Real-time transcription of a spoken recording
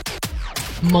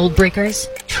mold breakers,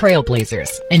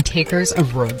 trailblazers, and takers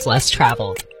of roads less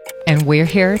traveled. And we're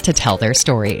here to tell their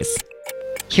stories.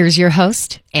 Here's your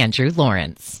host, Andrew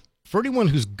Lawrence. For anyone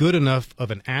who's good enough of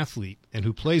an athlete and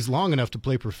who plays long enough to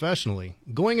play professionally,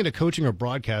 going into coaching or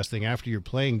broadcasting after your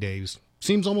playing days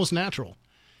seems almost natural.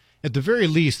 At the very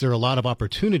least, there are a lot of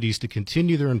opportunities to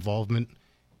continue their involvement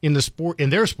in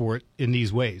their sport in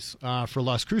these ways. For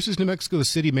Las Cruces, New Mexico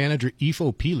City manager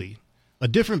Ifo Pili, a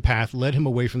different path led him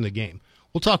away from the game.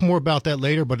 We'll talk more about that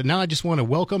later, but now I just want to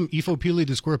welcome Ifo Pili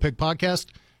to Square Peg Podcast.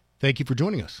 Thank you for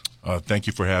joining us. Thank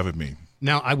you for having me.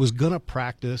 Now, I was going to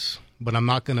practice, but I'm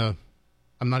not even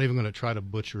going to try to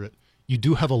butcher it. You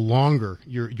do have a longer,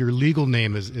 your legal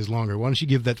name is longer. Why don't you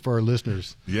give that for our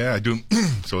listeners? Yeah, I do.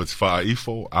 So it's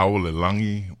Ifo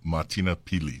Pili Martina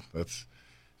Pili. That's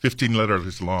 15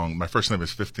 letters long. My first name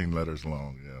is 15 letters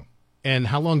long, yeah. And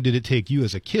how long did it take you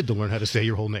as a kid to learn how to say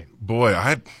your whole name? Boy,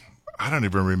 I don't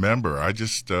even remember. I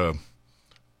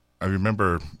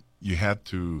remember you had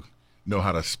to know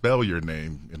how to spell your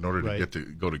name in order to get to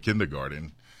go to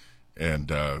kindergarten.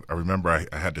 And I remember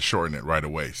I had to shorten it right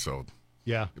away, so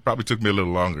yeah, it probably took me a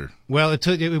little longer. Well,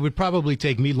 it would probably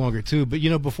take me longer too. But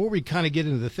before we kind of get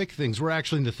into the thick things, we're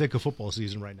actually in the thick of football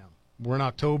season right now. We're in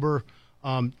October.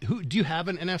 Do you have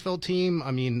an NFL team? I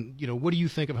mean, what do you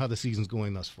think of how the season's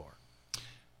going thus far?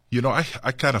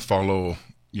 I kind of follow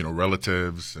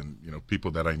relatives and people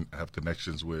that I have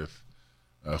connections with.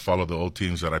 Follow the old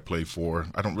teams that I played for.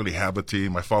 I don't really have a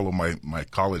team. I follow my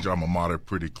college alma mater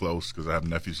pretty close because I have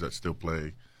nephews that still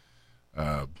play.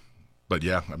 But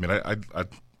yeah, I mean,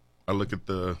 I look at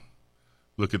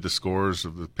the scores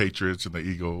of the Patriots and the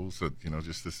Eagles,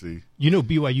 just to see.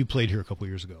 BYU played here a couple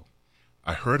years ago.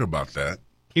 I heard about that.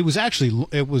 It was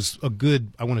a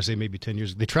good, I want to say maybe 10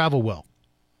 years. They travel well.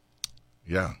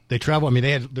 Yeah, they travel. I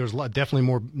mean, there's definitely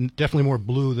more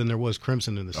blue than there was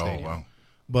crimson in the stadium. Oh wow.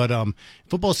 But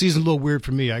football season's a little weird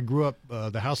for me. I grew up,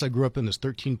 the house I grew up in is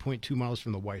 13.2 miles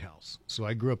from the White House. So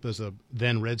I grew up as a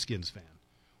then Redskins fan,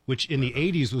 which in the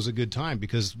 80s was a good time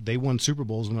because they won Super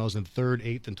Bowls when I was in 3rd,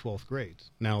 8th, and 12th grades.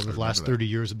 Now, the last 30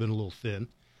 years have been a little thin.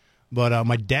 But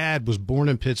my dad was born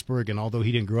in Pittsburgh, and although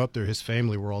he didn't grow up there, his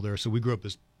family were all there. So we grew up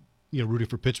as, rooting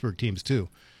for Pittsburgh teams too.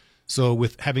 So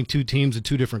with having two teams in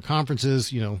two different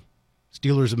conferences,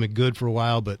 Steelers have been good for a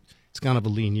while, but it's kind of a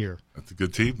lean year. That's a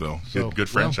good team, though. Good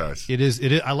franchise. Well, it is.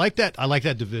 I like that. I like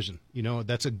that division.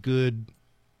 That's a good.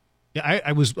 Yeah,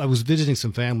 I was visiting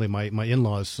some family. My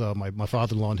in-laws, my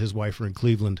father-in-law and his wife are in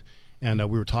Cleveland, and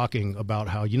we were talking about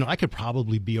how I could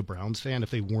probably be a Browns fan if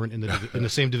they weren't in the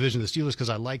same division as the Steelers because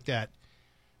I like that.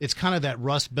 It's kind of that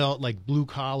Rust Belt, like blue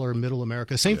collar, middle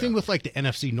America. Same thing with like the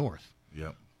NFC North.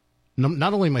 Yeah.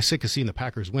 Not only am I sick of seeing the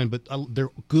Packers win, but they're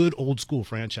good old school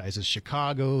franchises.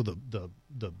 Chicago,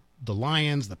 the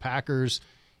Lions, the Packers,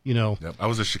 Yep. I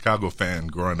was a Chicago fan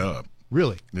growing up.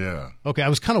 Really? Yeah. Okay, I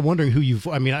was kind of wondering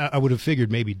who I would have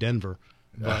figured maybe Denver.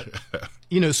 But,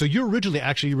 so you're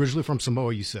originally from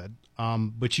Samoa, you said.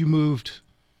 But you moved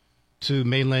to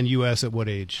mainland U.S. at what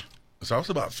age? So I was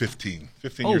about 15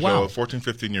 years old, 14,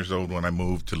 15 years old when I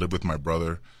moved to live with my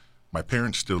brother. My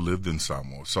parents still lived in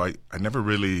Samoa, so I never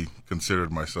really considered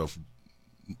myself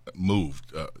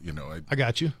moved. I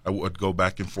got you. I would go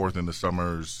back and forth in the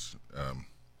summers.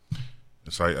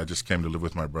 So I just came to live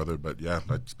with my brother. But yeah,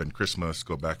 I'd spend Christmas,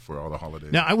 go back for all the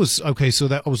holidays. Now I was a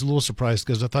little surprised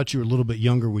because I thought you were a little bit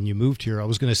younger when you moved here. I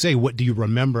was going to say, what do you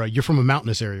remember? You're from a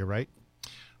mountainous area, right?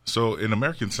 So in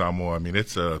American Samoa, I mean,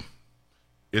 it's a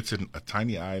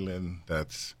tiny island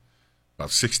that's about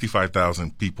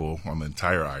 65,000 people on the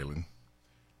entire island,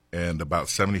 and about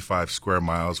 75 square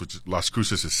miles, which Las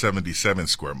Cruces is 77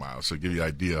 square miles. So give you an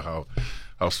idea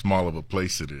how small of a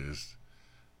place it is.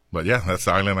 But yeah, that's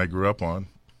the island I grew up on.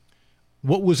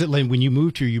 What was it like when you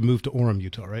moved here? You moved to Orem,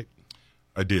 Utah, right?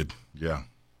 I did, yeah.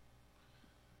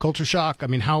 Culture shock. I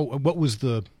mean, what was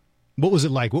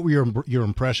it like? What were your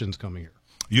impressions coming here?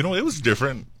 It was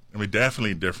different. I mean,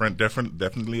 definitely different.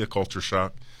 Definitely a culture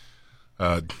shock.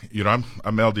 I'm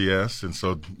LDS, and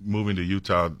so moving to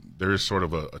Utah, there is sort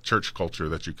of a church culture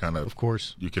that you kind of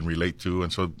course, you can relate to,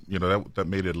 and so that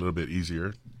made it a little bit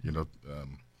easier.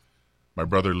 My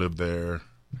brother lived there,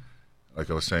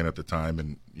 like I was saying at the time,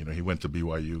 and he went to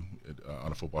BYU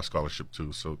on a football scholarship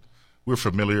too. So we're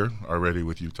familiar already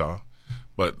with Utah,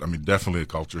 but I mean, definitely a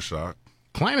culture shock.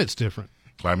 Climate's different.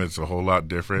 Climate's a whole lot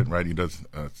different, right?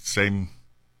 Same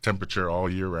temperature all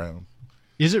year round.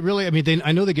 Is it really? I mean,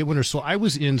 I know they get winter. So I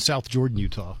was in South Jordan,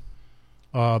 Utah,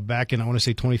 back in, I want to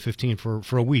say 2015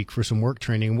 for a week for some work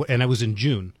training, and I was in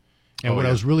June. And what I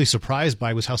was really surprised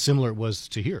by was how similar it was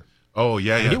to here. Oh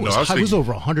yeah, yeah. And it was, no, it was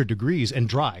over 100 degrees and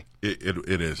dry. It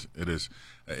is.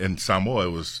 In Samoa,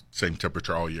 it was same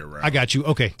temperature all year round. I got you.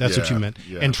 Okay, that's what you meant.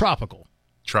 Yeah. And tropical.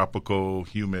 Tropical,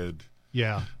 humid.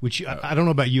 Yeah, which I don't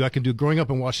know about you. I can do. Growing up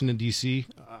in Washington D.C.,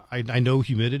 I know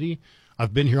humidity.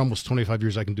 I've been here almost 25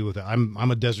 years. I can do with it.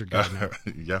 I'm a desert guy now.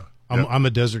 Yeah. I'm a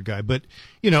desert guy, but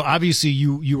obviously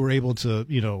you were able to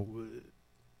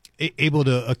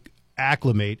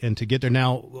acclimate and to get there.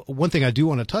 Now, one thing I do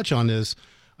want to touch on is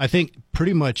I think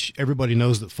pretty much everybody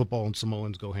knows that football and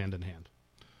Samoans go hand in hand.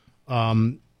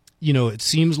 It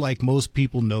seems like most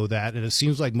people know that, and it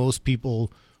seems like most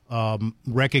people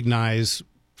recognize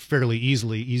fairly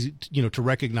easy to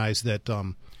recognize that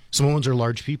Samoans are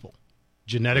large people.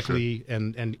 Genetically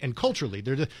and culturally,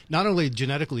 they're not only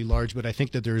genetically large, but I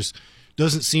think that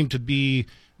doesn't seem to be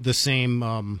the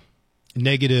same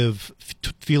negative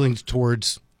feelings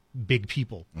towards big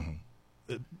people,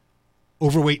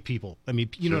 overweight people. I mean,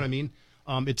 you know what I mean?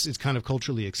 It's kind of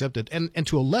culturally accepted, and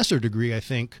to a lesser degree, I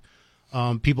think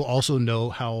people also know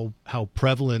how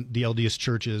prevalent the LDS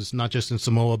Church is, not just in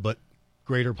Samoa but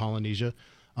Greater Polynesia.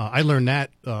 I learned that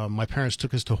my parents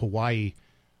took us to Hawaii.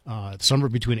 Summer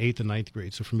between 8th and 9th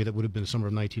grade. So for me, that would have been the summer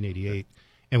of 1988.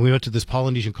 And we went to this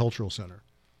Polynesian Cultural Center.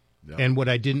 Yeah. And what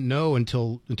I didn't know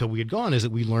until we had gone is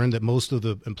that we learned that most of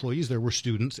the employees there were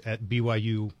students at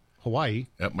BYU Hawaii.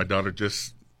 Yep, my daughter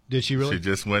just... Did she really? She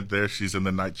just went there. She's in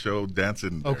the night show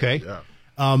dancing there. Okay.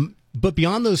 Yeah. But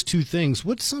beyond those two things,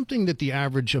 what's something that the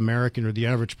average American or the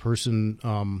average person,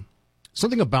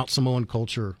 something about Samoan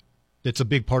culture that's a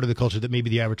big part of the culture that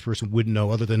maybe the average person wouldn't know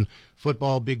other than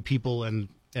football, big people, and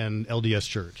LDS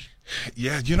Church?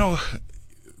 Yeah,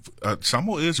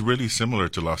 Samoa is really similar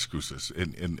to Las Cruces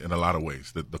in a lot of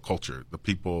ways. The culture, the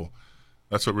people,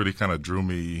 that's what really kind of drew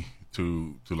me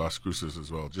to Las Cruces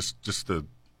as well. Just the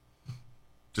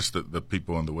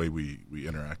people and the way we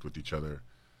interact with each other,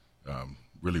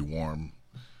 really warm.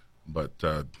 But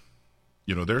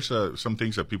there's some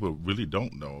things that people really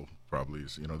don't know. Probably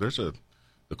is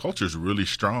the culture is really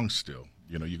strong still.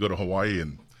 You go to Hawaii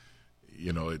and.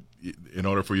 In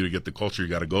order for you to get the culture, you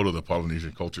got to go to the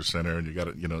Polynesian Culture Center, and you got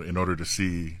to, in order to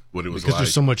see what it was like. Because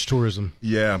there's so much tourism.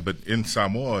 Yeah, but in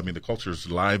Samoa, I mean, the culture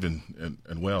is live and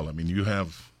well. I mean,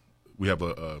 we have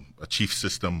a chief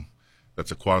system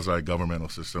that's a quasi-governmental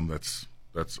system that's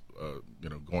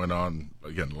going on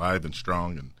again live and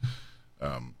strong,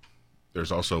 and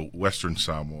there's also Western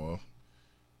Samoa,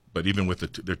 but even with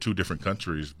they're two different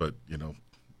countries, but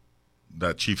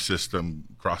that chief system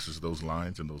crosses those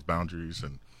lines and those boundaries,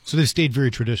 and so they stayed very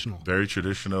traditional. Very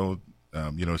traditional.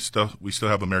 We still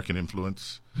have American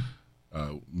influence.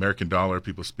 American dollar.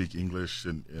 People speak English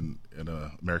in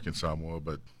American Samoa,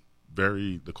 but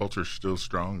the culture is still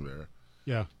strong there.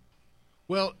 Yeah.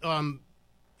 Well,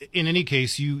 in any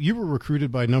case, you were recruited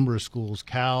by a number of schools: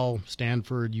 Cal,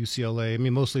 Stanford, UCLA. I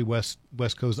mean, mostly West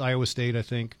Coast, Iowa State, I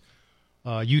think.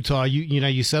 Utah,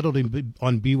 you settled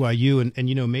on BYU,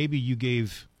 and maybe you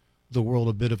gave the world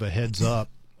a bit of a heads up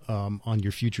on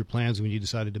your future plans when you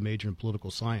decided to major in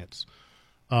political science.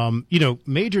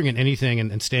 Majoring in anything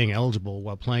and staying eligible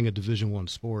while playing a Division I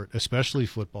sport, especially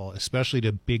football, especially to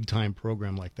a big time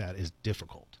program like that, is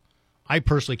difficult. I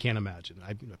personally can't imagine.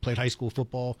 I played high school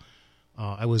football.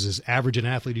 I was as average an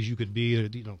athlete as you could be.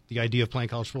 The idea of playing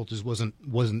college football just wasn't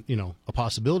a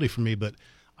possibility for me. But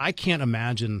I can't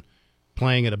imagine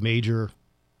playing at a major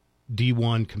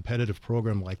D1 competitive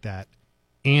program like that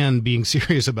and being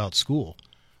serious about school.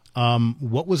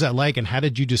 What was that like, and how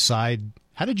did you decide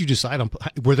on?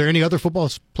 Were there any other football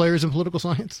players in political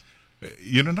science?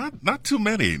 Not too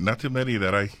many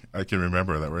that I can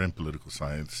remember that were in political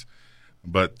science.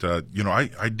 But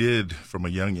I did from a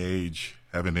young age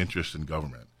have an interest in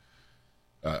government.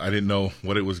 I didn't know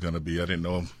what it was going to be. I didn't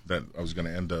know that I was going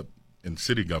to end up in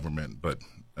city government, but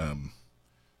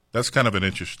that's kind of an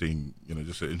interesting,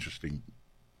 just an interesting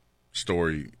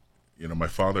story. My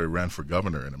father ran for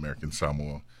governor in American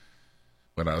Samoa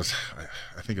when I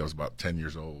think I was about 10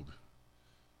 years old.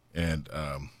 And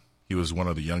he was one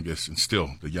of the youngest, and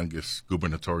still the youngest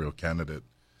gubernatorial candidate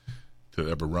to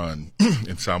ever run.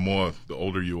 In Samoa, the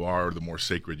older you are, the more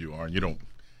sacred you are. And you don't,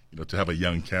 to have a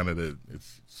young candidate,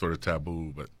 it's sort of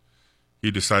taboo. But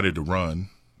he decided to run,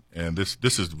 and this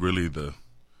is really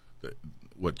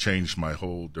what changed my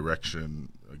whole direction.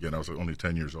 Again, I was only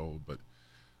 10 years old, but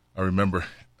I remember,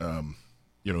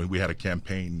 we had a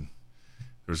campaign.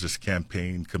 There was this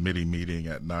campaign committee meeting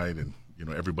at night, and,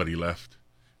 everybody left.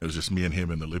 It was just me and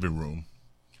him in the living room.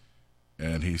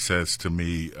 And he says to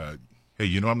me,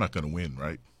 hey, I'm not going to win,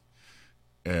 right?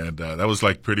 And that was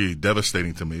like pretty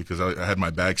devastating to me because I had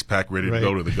my bags packed ready to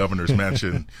go to the governor's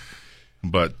mansion.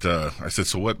 But I said,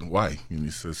 so what? Why? And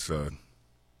he says,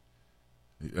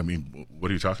 I mean,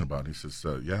 what are you talking about? He says,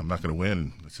 yeah, I'm not going to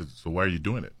win. I said, so why are you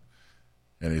doing it?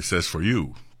 And he says, for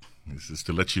you. He says,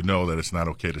 to let you know that it's not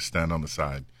okay to stand on the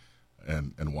side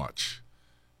and watch.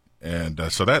 And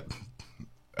so that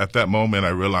at that moment, I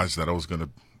realized that I was gonna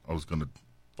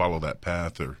follow that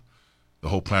path. Or the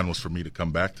whole plan was for me to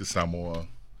come back to Samoa,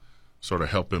 sort of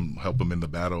help him in the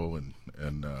battle, and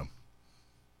and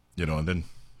then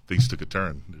things took a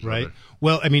turn. Right.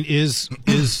 Well, I mean, I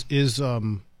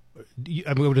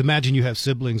would imagine you have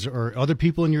siblings or other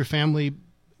people in your family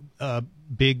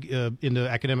big into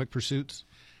academic pursuits.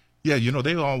 Yeah,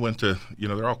 they all went to,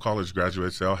 they're all college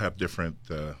graduates. They all have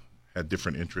had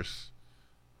different interests.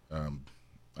 I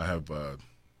have, all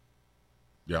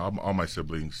my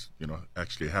siblings,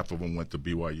 actually half of them went to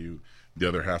BYU. The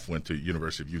other half went to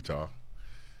University of Utah.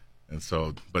 And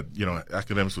so, but,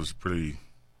 academics was pretty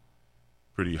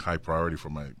high priority for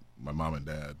my mom and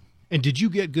dad. And did you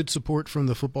get good support from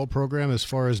the football program as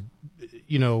far as,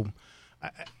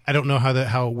 I don't know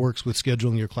how it works with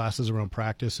scheduling your classes around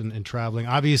practice and traveling.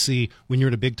 Obviously, when you're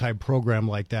in a big time program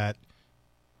like that,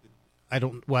 I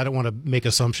don't want to make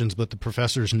assumptions, but the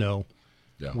professors know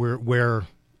where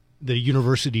the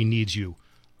university needs you.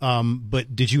 But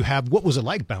what was it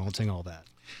like balancing all that?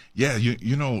 Yeah,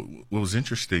 what was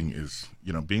interesting is,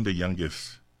 being the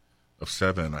youngest of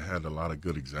 7, I had a lot of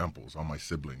good examples. All my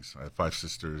siblings, I had 5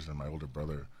 sisters and my older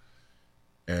brother.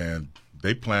 And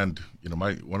they planned,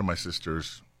 one of my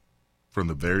sisters, from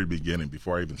the very beginning,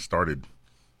 before I even started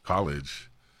college,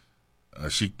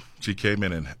 she came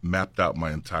in and mapped out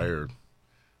my entire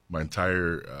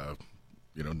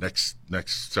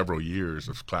next several years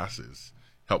of classes.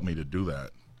 Helped me to do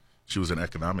that. She was an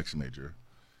economics major,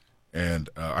 and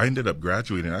I ended up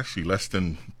graduating actually less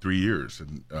than 3 years.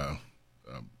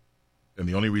 And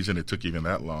the only reason it took even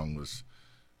that long was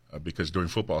because during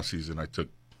football season I took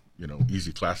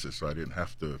easy classes, so I didn't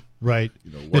have to. Right.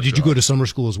 Now, did you go to summer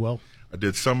school as well? I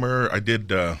did summer. I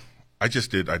did. I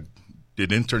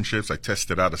did internships. I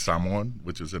tested out a Samoan,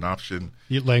 which is an option.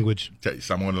 Language.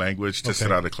 Samoan language.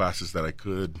 Tested out the classes that I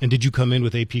could. And did you come in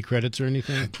with AP credits or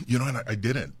anything? And I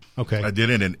didn't. Okay. I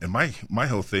didn't. And my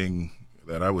whole thing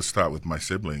that I was taught with my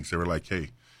siblings, they were like,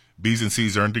 hey, B's and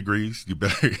C's earn degrees. You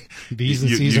better B's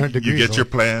and C's aren't degrees. You get your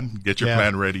plan. Get your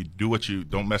plan ready. Do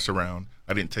don't mess around.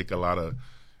 I didn't take a lot of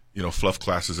fluff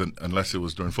classes unless it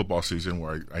was during football season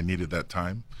where I needed that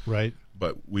time. Right.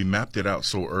 But we mapped it out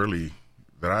so early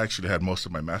that I actually had most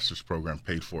of my master's program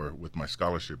paid for with my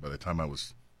scholarship by the time I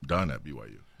was done at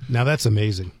BYU. Now that's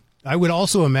amazing. I would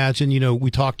also imagine, we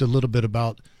talked a little bit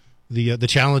about the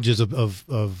challenges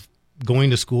of going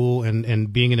to school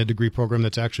and being in a degree program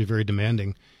that's actually very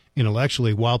demanding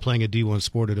intellectually while playing a D1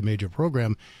 sport at a major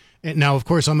program. And now, of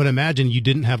course, I'm going to imagine you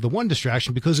didn't have the one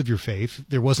distraction because of your faith.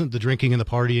 There wasn't the drinking and the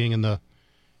partying and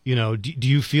do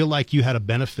you feel like you had a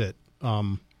benefit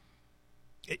in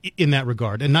that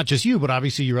regard? And not just you, but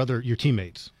obviously your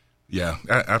teammates. Yeah,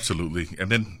 absolutely.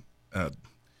 And then,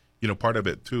 part of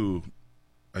it too,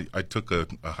 I took a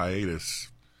hiatus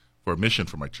for a mission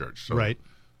for my church. So, right.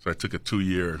 So I took a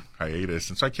 2-year hiatus.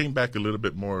 And so I came back a little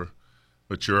bit more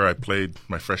mature. I played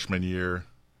my freshman year.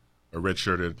 I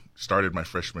redshirted, started my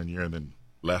freshman year, and then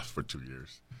left for 2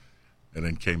 years, and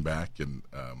then came back and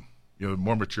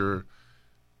more mature.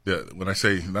 When I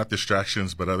say not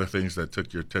distractions, but other things that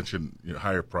took your attention,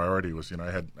 higher priority was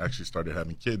I had actually started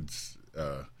having kids.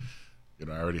 I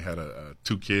already had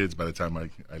 2 kids by the time I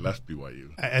left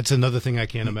BYU. That's another thing I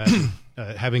can't imagine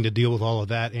having to deal with all of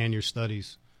that and your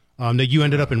studies. Now you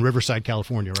ended up in Riverside,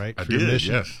 California, right? I did.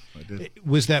 Yes, I did.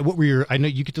 Was that what were your? I know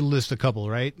you get to list a couple,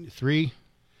 right? 3.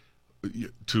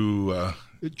 To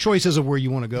choices of where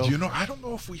you want to go. I don't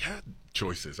know if we had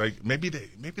choices. Maybe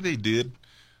they did,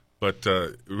 but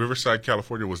Riverside,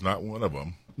 California was not one of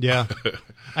them. Yeah,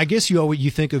 I guess you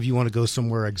think of you want to go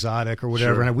somewhere exotic or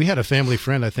whatever. Sure. And we had a family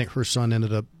friend. I think her son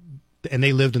ended up, and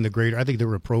they lived in the greater. I think they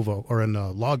were in Provo or in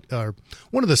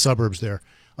one of the suburbs there,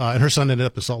 and her son ended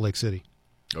up in Salt Lake City.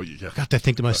 Oh yeah. Got to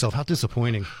think to myself, how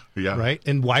disappointing. Yeah. Right.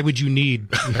 And why would you need,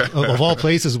 of all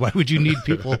places, why would you need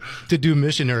people to do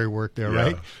missionary work there? Yeah.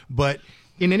 Right. But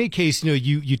in any case,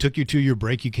 you took your 2-year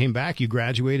break, you came back, you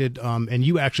graduated, and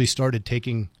you actually started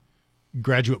taking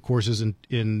graduate courses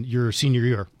in your senior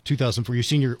year, 2004, your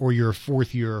senior or your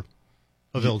 4th year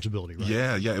of eligibility, right?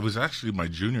 Yeah. It was actually my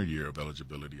junior year of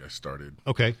eligibility I started.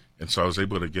 Okay. And so I was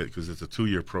able to because it's a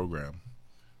 2-year program.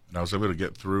 And I was able to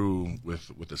get through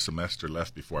with a semester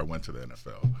left before I went to the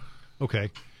NFL. Okay.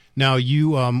 Now, you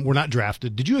were not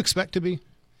drafted. Did you expect to be?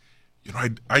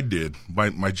 I did.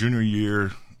 My junior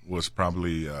year was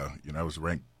probably, I was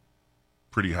ranked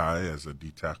pretty high as a D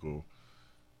tackle.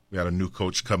 We had a new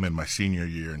coach come in my senior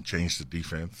year and change the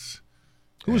defense.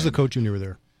 Who was the coach when you were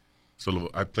there?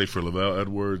 So I played for Lavelle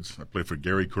Edwards. I played for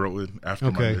Gary Croton after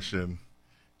my mission,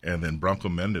 and then Bronco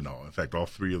Mendenhall. In fact, all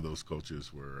three of those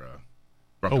coaches were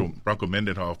Bronco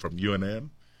Mendenhall from UNM.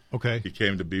 Okay. He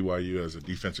came to BYU as a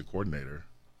defensive coordinator.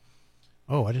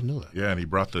 Oh, I didn't know that. Yeah, and he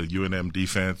brought the UNM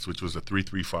defense, which was a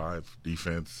 3-3-5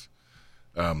 defense.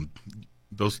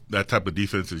 That type of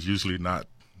defense is usually not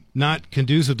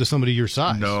conducive to somebody your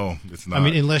size. No, it's not. I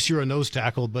mean, unless you're a nose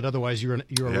tackle, but otherwise you're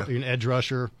an edge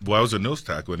rusher. Well, I was a nose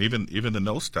tackle, and even the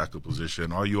nose tackle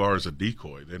position, all you are is a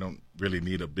decoy. They don't really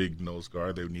need a big nose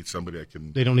guard. They need somebody that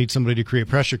can. They don't need somebody to create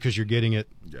pressure because you're getting it.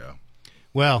 Yeah.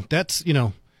 Well, that's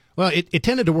it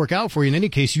tended to work out for you. In any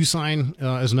case, you signed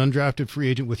as an undrafted free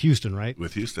agent with Houston, right?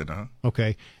 With Houston, huh?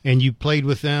 Okay, and you played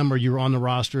with them, or you were on the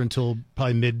roster until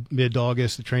probably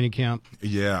mid-August, the training camp.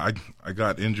 Yeah, I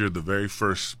got injured the very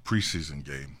first preseason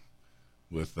game.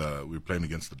 We were playing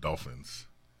against the Dolphins,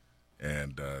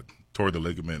 and tore the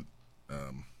ligament.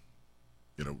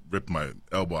 Ripped my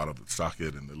elbow out of the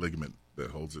socket, and the ligament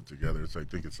that holds it together. So I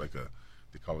think it's like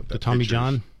they call it that the Tommy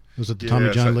John. Was it the Tommy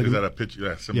John ligament? Is that a pitch?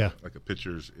 Yeah, like a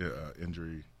pitcher's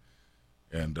injury.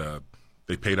 And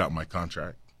they paid out my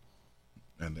contract.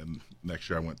 And then next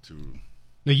year I went to.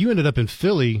 Now you ended up in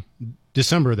Philly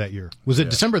December of that year. Was it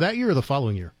December that year or the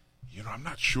following year? I'm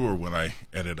not sure when I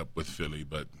ended up with Philly,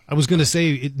 but I was going to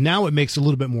say now it makes a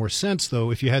little bit more sense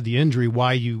though if you had the injury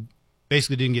why you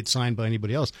basically didn't get signed by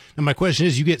anybody else. Now my question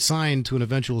is, you get signed to an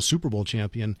eventual Super Bowl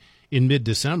champion in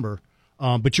mid-December.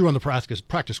 But you were on the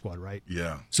practice squad, right?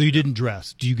 Yeah. So you didn't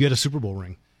dress. Do you get a Super Bowl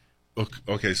ring?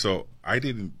 Okay, so I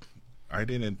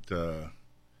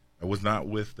was not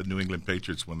with the New England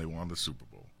Patriots when they won the Super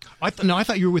Bowl. I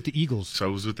thought you were with the Eagles. So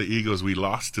I was with the Eagles. We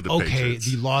lost to the Patriots.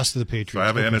 Okay, you lost to the Patriots. So I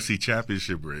have an NFC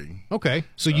Championship ring. Okay,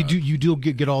 so you do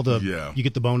get all the you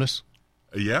get the bonus.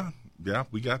 Yeah,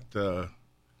 we got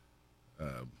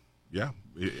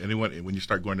anyone when you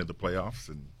start going to the playoffs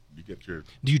and. You get your.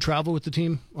 Do you travel with the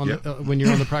team when you're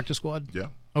on the practice squad? Yeah.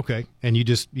 Okay, and you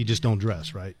just don't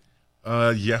dress, right?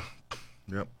 Yeah.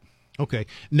 Yep. Okay.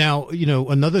 Now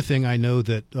another thing I know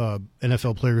that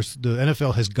NFL players, the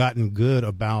NFL has gotten good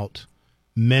about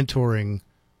mentoring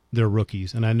their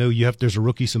rookies, and I know there's a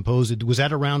rookie symposium. Was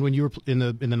that around when you were in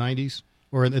the 90s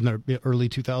or in the early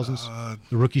 2000s?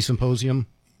 The rookie symposium.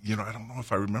 I don't know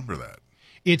if I remember that.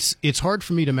 It's hard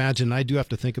for me to imagine. I do have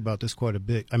to think about this quite a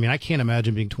bit. I mean, I can't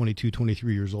imagine being 22,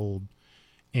 23 years old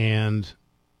and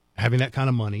having that kind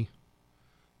of money,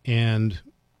 and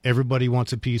everybody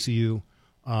wants a piece of you.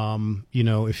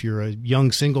 If you're a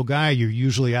young single guy, you're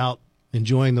usually out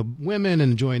enjoying the women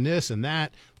and enjoying this and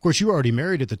that. Of course, you were already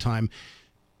married at the time.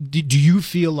 Do you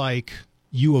feel like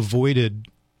you avoided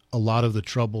a lot of the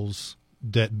troubles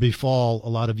that befall a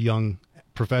lot of young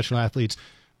professional athletes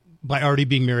by already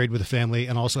being married with a family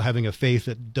and also having a faith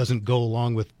that doesn't go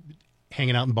along with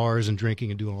hanging out in bars and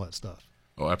drinking and doing all that stuff?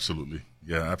 Oh, absolutely.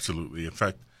 Yeah, absolutely. In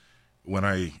fact, when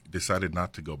I decided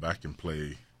not to go back and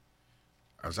play,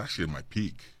 I was actually in my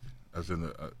peak. I was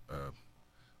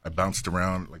I bounced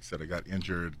around. Like I said, I got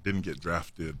injured, didn't get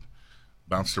drafted,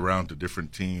 bounced around to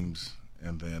different teams,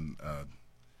 and then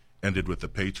ended with the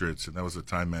Patriots. And that was the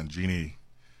time Mangini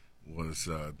was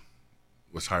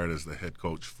hired as the head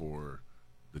coach for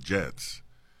the Jets.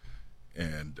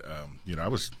 And, I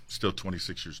was still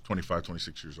 25,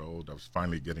 26 years old. I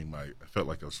felt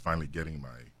like I was finally getting my,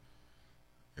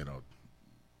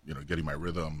 getting my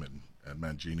rhythm. And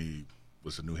Mangini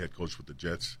was the new head coach with the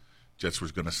Jets. Jets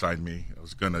was going to sign me. I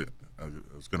was going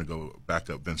to go back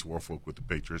up Vince Wilfork with the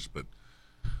Patriots, but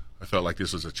I felt like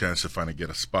this was a chance to finally get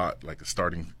a spot, like a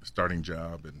starting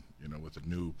job, and with a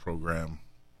new program.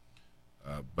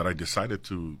 But I decided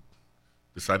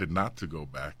not to go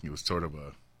back. It was sort of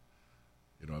a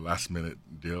last minute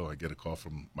deal. I get a call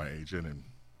from my agent, and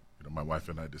my wife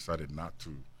and I decided not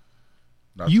to.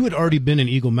 You had already been in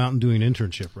Eagle Mountain doing an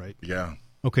internship, right? Yeah.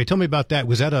 Okay, tell me about that.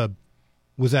 Was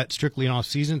that strictly an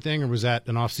off-season thing, or was that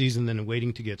an off-season then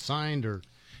waiting to get signed, or?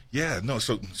 Yeah, no.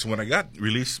 So when I got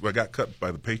released, when I got cut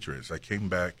by the Patriots, I came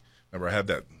back. Remember, I had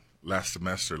that last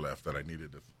semester left that I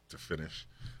needed to finish.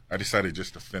 I decided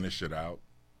just to finish it out,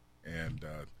 and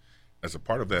as a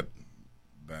part of that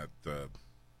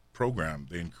program,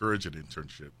 they encourage an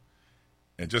internship.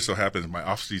 And just so happens my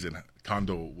off-season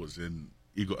condo was in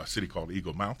a city called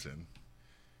Eagle Mountain,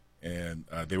 and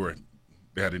they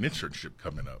had an internship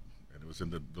coming up, and it was in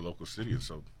the local city. And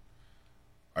so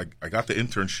I got the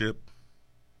internship.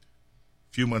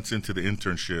 A few months into the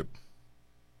internship,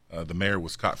 the mayor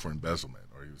was caught for embezzlement,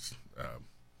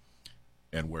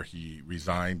 and where he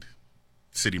resigned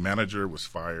city manager was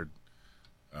fired.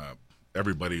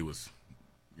 Everybody was,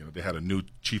 they had a new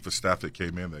chief of staff that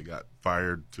came in. They got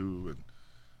fired too,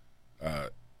 and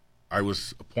I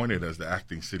was appointed as the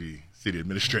acting city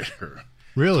administrator.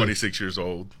 Really, 26 years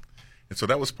old, and so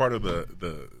that was part of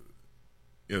the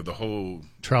whole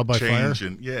trial by change. fire.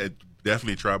 And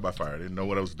definitely trial by fire. I didn't know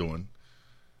what I was doing,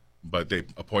 but they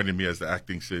appointed me as the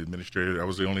acting city administrator. I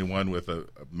was the only one with a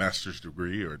master's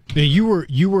degree. Now,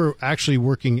 you were actually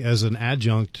working as an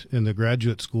adjunct in the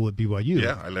graduate school at BYU.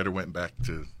 Yeah, I later went back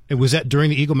to. And was that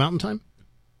during the Eagle Mountain time?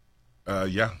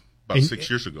 Yeah, about 6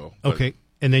 years ago. Okay,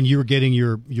 and then you were getting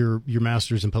your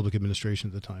master's in public administration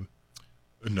at the time.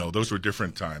 No, those were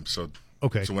different times. So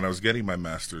okay, so when I was getting my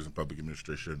master's in public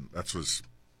administration, I was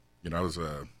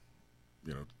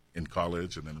in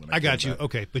college, and then when I got you. back,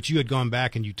 okay, but you had gone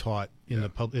back and you taught in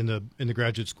the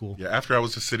graduate school. Yeah, after I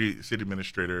was a city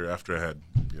administrator, after I had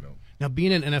Now,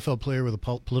 being an NFL player with a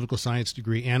political science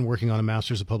degree and working on a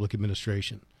master's of public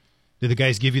administration, did the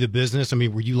guys give you the business? I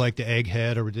mean, were you like the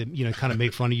egghead, or did kind of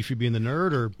make fun of you for being the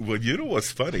nerd? Or well,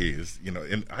 what's funny is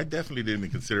and I definitely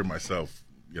didn't consider myself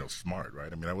smart,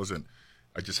 right? I mean,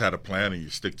 I just had a plan, and you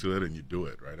stick to it and you do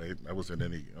it, right? I wasn't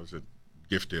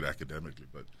gifted academically,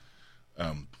 but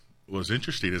what was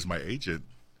interesting is my agent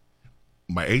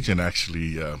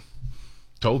actually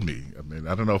told me. I mean,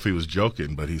 I don't know if he was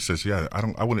joking, but he says, "Yeah,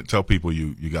 I wouldn't tell people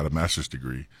you got a master's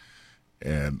degree,"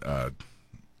 and I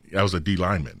was a D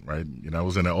lineman, right? I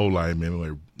was in an O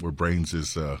lineman where brains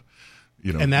is,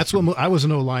 And that's what I was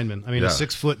an O lineman. I mean, a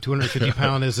 6 foot, 250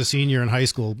 pound as a senior in high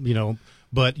school,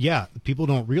 But yeah, people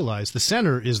don't realize the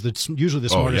center is usually the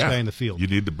smartest guy in the field. You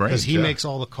need the brains because he makes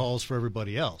all the calls for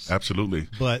everybody else. Absolutely.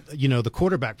 But the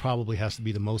quarterback probably has to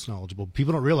be the most knowledgeable.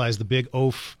 People don't realize the big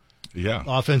oaf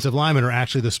offensive linemen are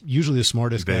actually usually the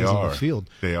smartest guys in the field.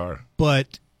 They are.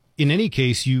 But in any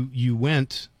case, you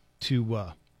went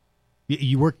to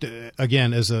you worked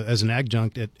again as an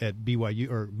adjunct at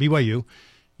BYU.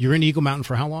 You're in Eagle Mountain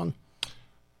for how long?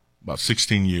 About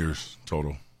 16 years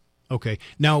total. Okay.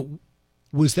 Now,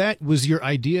 was your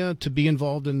idea to be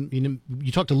involved in?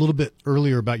 You talked a little bit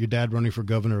earlier about your dad running for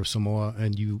governor of Samoa,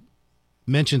 and you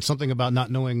mentioned something about not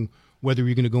knowing whether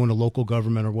you're going to go into local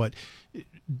government or what.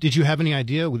 Did you have any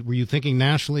idea? Were you thinking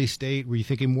nationally, state? Were you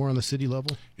thinking more on the city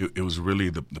level? It was really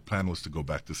the plan was to go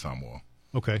back to Samoa.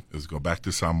 Okay. It was go back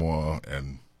to Samoa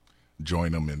and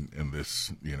join them in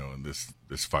this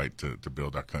this fight to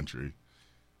build our country,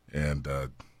 and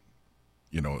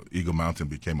Eagle Mountain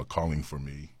became a calling for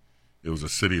me. It was a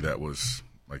city that was,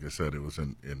 like I said, it was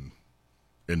in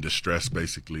distress,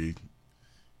 basically.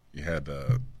 You had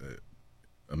a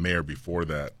mayor before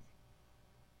that.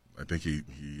 I think he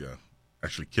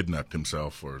actually kidnapped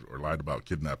himself or lied about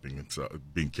kidnapping and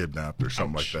being kidnapped or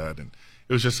something like that. And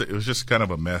it was just kind of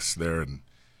a mess there, and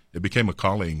it became a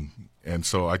calling. And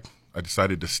so I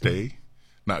decided to stay,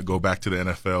 not go back to the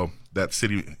NFL. That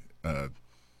city,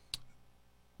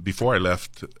 before I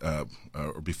left,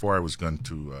 or before I was going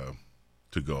to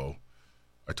go,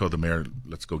 I told the mayor,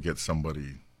 let's go get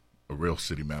a real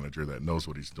city manager that knows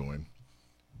what he's doing.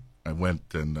 I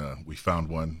went and we found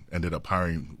one. Ended up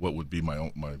hiring what would be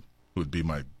my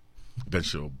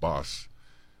eventual boss,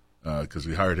 because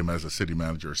we hired him as a city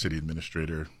manager or city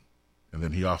administrator, and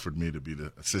then he offered me to be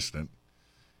the assistant,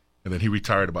 and then he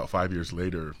retired about 5 years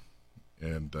later,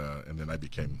 and then I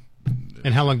became.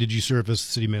 And how long did you serve as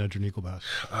city manager in Eagle Pass?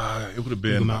 It would have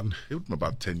been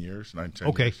about 10 years, 9, 10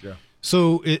 okay. years. Yeah.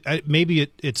 So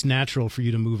maybe it's natural for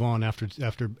you to move on after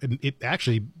it.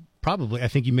 Actually, probably, I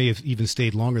think you may have even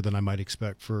stayed longer than I might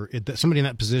expect for somebody in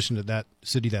that position at that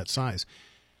city that size.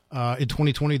 In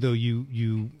 2020, though,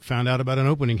 you found out about an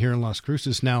opening here in Las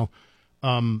Cruces. Now,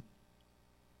 how am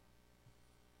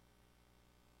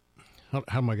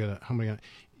I gonna?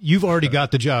 You've already got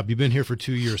the job. You've been here for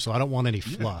 2 years, so I don't want any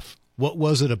fluff. Yeah. What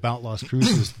was it about Las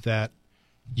Cruces that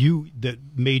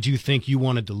made you think you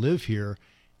wanted to live here?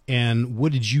 And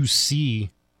what did you see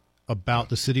about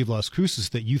the city of Las Cruces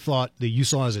that you thought that you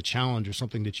saw as a challenge or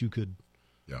something that you could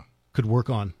work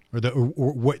on, or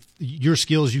what your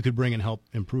skills you could bring and help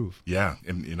improve? Yeah,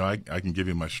 and I can give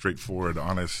you my straightforward,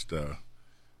 honest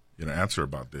answer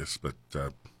about this, but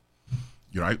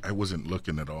I wasn't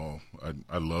looking at all.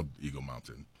 I loved Eagle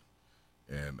Mountain,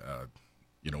 and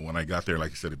when I got there,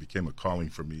 like I said, it became a calling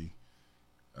for me.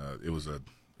 It was a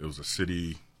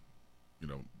city,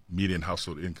 median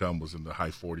household income was in the high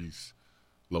 40s,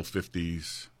 low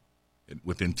 50s.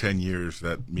 Within 10 years,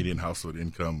 that median household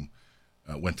income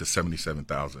went to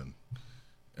 77,000.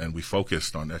 And we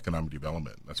focused on economic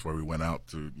development. That's where we went out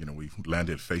to, we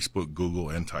landed Facebook, Google,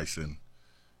 and Tyson.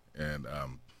 And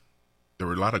there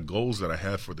were a lot of goals that I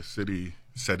had for the city,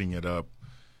 setting it up,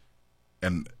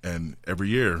 and every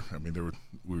year, I mean,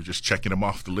 we were just checking them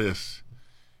off the list.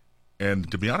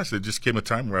 And to be honest, it just came a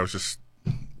time where I was just,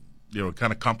 kind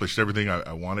of accomplished everything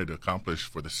I wanted to accomplish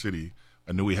for the city.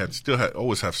 I knew we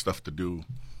always have stuff to do,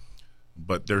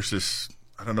 but there's this,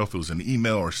 I don't know if it was an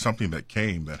email or something that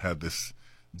came that had this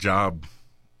job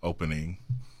opening.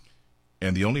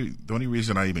 And the only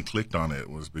reason I even clicked on it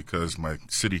was because my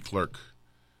city clerk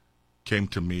came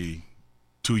to me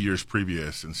 2 years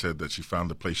previous and said that she found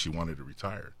the place she wanted to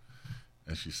retire.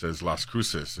 And she says, Las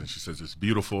Cruces. And she says, it's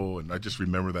beautiful. And I just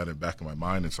remember that in the back of my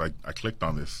mind. And so I clicked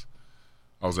on this.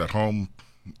 I was at home.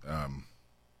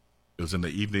 It was in the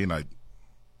evening.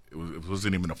 It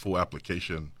wasn't even a full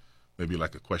application, maybe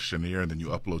like a questionnaire, and then you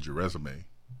upload your resume.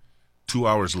 2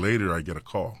 hours later, I get a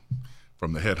call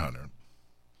from the headhunter.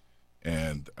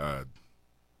 And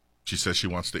she says she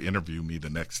wants to interview me the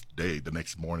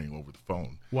next morning over the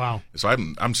phone. Wow. So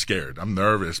I'm scared. I'm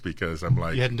nervous because I'm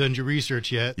like, you hadn't done your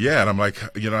research yet. Yeah, and I'm like,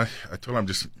 I told her I'm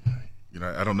just,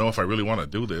 I don't know if I really want to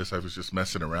do this. I was just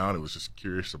messing around. I was just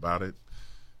curious about it,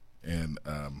 and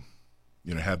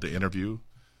had the interview,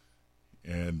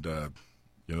 and the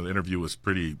interview was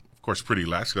pretty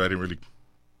lax because I didn't really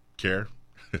care.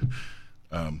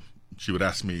 She would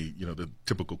ask me, the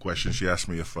typical question. She asked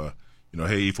me if,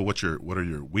 hey, Ifo, what are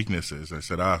your weaknesses? I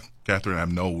said, Catherine, I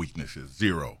have no weaknesses,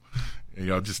 zero. And,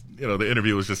 the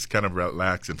interview was just kind of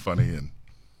relaxed and funny. And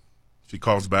she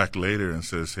calls back later and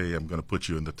says, hey, I'm going to put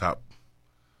you in the top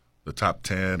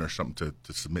 10 or something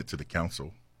to submit to the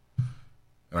council.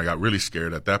 And I got really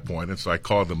scared at that point. And so I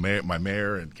called my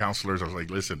mayor and councilors. I was like,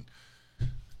 listen,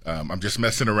 I'm just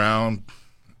messing around.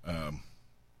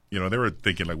 They were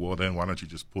thinking like, well, then why don't you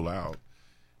just pull out?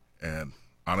 And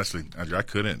honestly, Andrew, I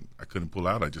couldn't pull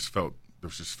out. I just felt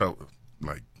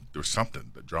like there was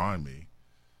something that drawing me.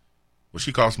 Well,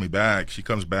 she calls me back. She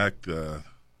comes back and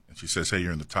she says, hey,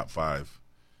 you're in the top 5.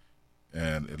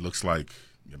 And it looks like,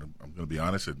 I'm going to be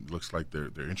honest, it looks like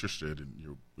they're interested, and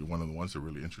you're one of the ones they're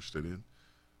really interested in.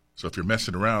 So if you're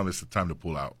messing around, it's the time to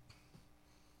pull out.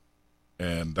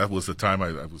 And that was the time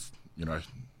I was,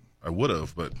 I would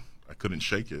have, but I couldn't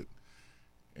shake it.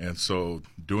 And so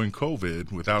during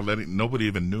COVID, without nobody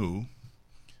even knew,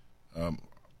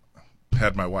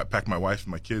 packed my wife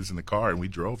and my kids in the car, and we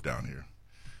drove down here.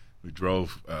 We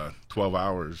drove 12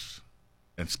 hours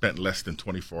and spent less than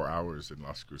 24 hours in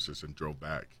Las Cruces and drove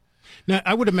back. Now,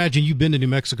 I would imagine you've been to New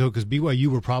Mexico because BYU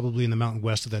were probably in the Mountain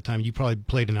West at that time. You probably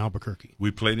played in Albuquerque.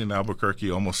 We played in Albuquerque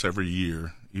almost every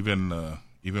year, even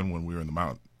when we were in the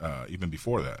Mount, even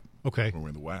before that. Okay. When we were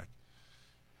in the WAC.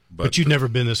 But you'd never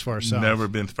been this far south. Never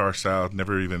been far south.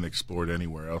 Never even explored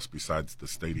anywhere else besides the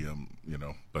stadium.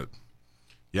 But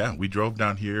yeah, we drove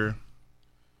down here,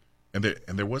 and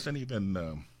there wasn't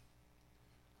even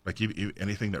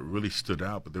anything that really stood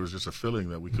out. But there was just a feeling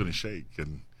that we couldn't shake.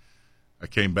 And I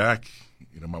came back,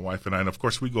 my wife and I, and of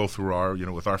course we go through our,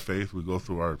 with our faith, we go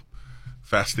through our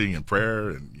fasting and prayer,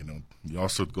 and you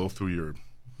also go through your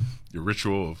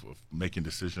ritual of making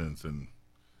decisions. And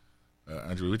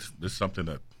Andrew, this is something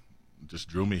that just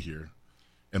drew me here.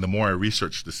 And the more I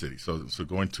researched the city, so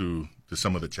going to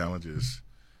some of the challenges,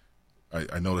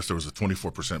 I noticed there was a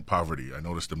 24% poverty. I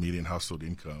noticed the median household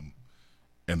income,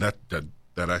 and that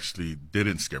actually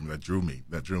didn't scare me.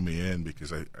 That drew me in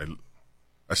because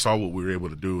I saw what we were able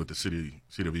to do with the city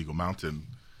of Eagle Mountain,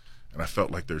 and I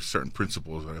felt like there's certain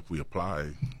principles that if we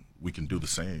apply, we can do the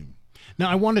same. Now,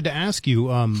 I wanted to ask you,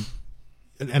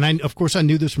 and of course I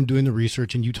knew this from doing the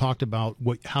research, and you talked about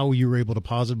how you were able to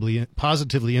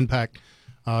positively impact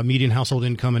median household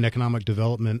income and economic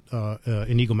development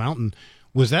in Eagle Mountain.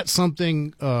 Was that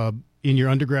something in your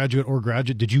undergraduate or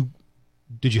graduate? Did you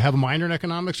have a minor in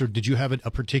economics, or did you have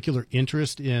a particular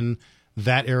interest in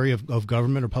that area of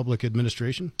government or public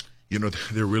administration?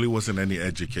 There really wasn't any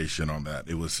education on that.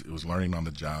 It was learning on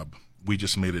the job. We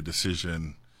just made a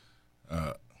decision,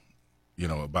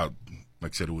 about,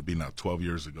 like I said, it would be now 12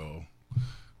 years ago,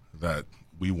 that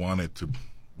we wanted to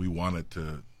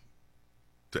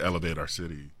elevate our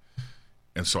city.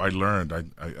 And so I learned. I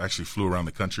actually flew around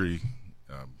the country,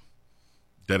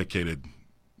 dedicated,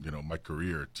 my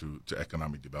career to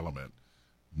economic development.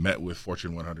 Met with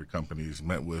Fortune 100 companies,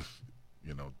 met with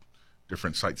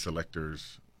different site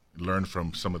selectors, learned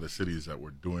from some of the cities that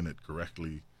were doing it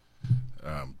correctly,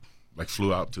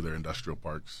 flew out to their industrial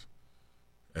parks.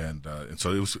 And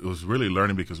so it was really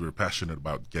learning because we were passionate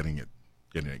about getting it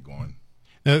going.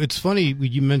 Now, it's funny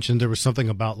you mentioned there was something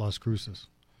about Las Cruces.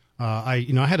 I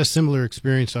had a similar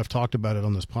experience. I've talked about it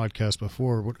on this podcast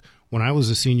before. When I was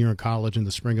a senior in college in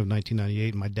the spring of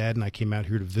 1998, my dad and I came out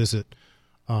here to visit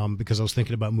because I was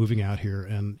thinking about moving out here.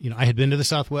 And I had been to the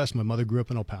Southwest. My mother grew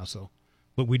up in El Paso,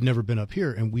 but we'd never been up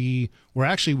here. And we were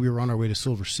on our way to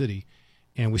Silver City,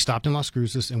 and we stopped in Las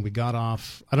Cruces, and we got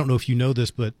off. I don't know if you know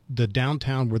this, but the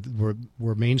downtown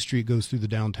where Main Street goes through the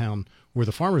downtown, where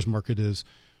the farmers market is,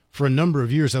 for a number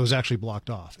of years that was actually blocked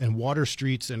off, and Water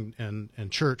Streets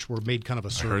and Church were made kind of a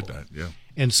circle. I heard that, yeah.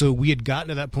 And so we had gotten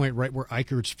to that point right where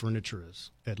Eichert's Furniture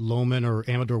is, at Loman or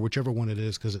Amador, whichever one it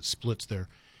is, because it splits there.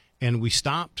 And we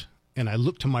stopped, and I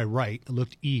looked to my right, I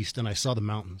looked east, and I saw the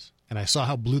mountains, and I saw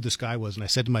how blue the sky was, and I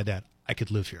said to my dad, I could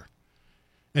live here.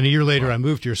 And a year later, wow. I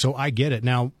moved here, so I get it.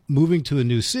 Now, moving to a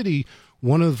new city,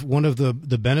 one of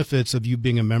the benefits of you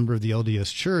being a member of the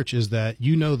LDS Church is that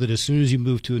you know that as soon as you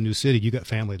move to a new city, you got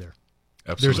family there.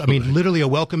 Absolutely. There's, literally a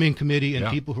welcoming committee and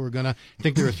people who are going to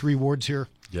think there are 3 wards here.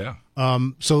 Yeah.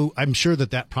 So I'm sure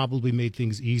that probably made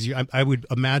things easier. I would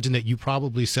imagine that you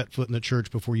probably set foot in the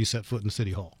church before you set foot in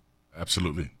City Hall.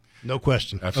 Absolutely. No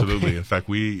question. Absolutely. Okay. In fact,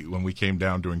 when we came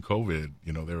down during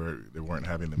COVID, they weren't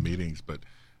having the meetings, but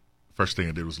first thing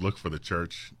I did was look for the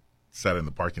church, sat in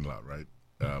the parking lot, right,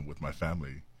 with my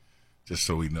family, just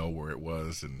so we know where it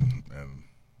was.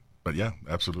 But yeah,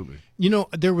 absolutely.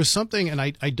 There was something, and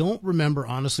I don't remember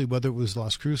honestly whether it was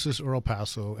Las Cruces or El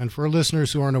Paso. And for our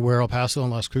listeners who aren't aware, El Paso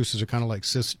and Las Cruces are kind of like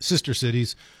sister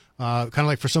cities. Kind of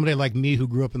like for somebody like me who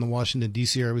grew up in the Washington,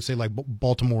 D.C. area, I would say like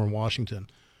Baltimore and Washington.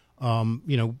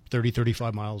 30,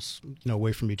 35 miles,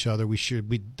 away from each other.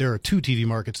 There are 2 TV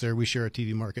markets there. We share a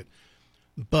TV market.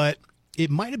 But it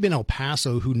might have been El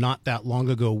Paso who not that long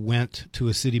ago went to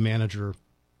a city manager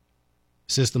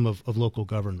system of local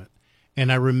government.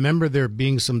 And I remember there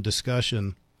being some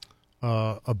discussion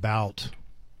about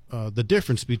the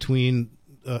difference between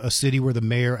a city where the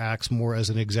mayor acts more as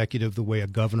an executive the way a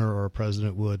governor or a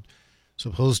president would, as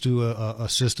opposed to a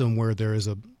system where there's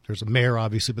a mayor,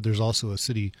 obviously, but there's also a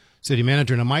city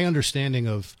manager. And my understanding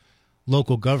of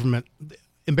local government,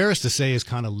 embarrassed to say, is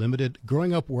kind of limited.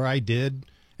 Growing up where I did,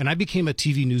 and I became a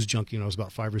TV news junkie when I was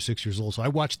about 5 or 6 years old. So I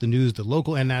watched the news, the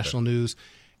local and national news,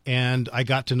 and I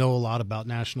got to know a lot about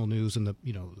national news and the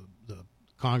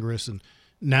Congress and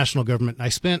national government. And I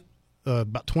spent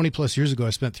about 20 plus years ago,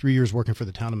 I spent 3 years working for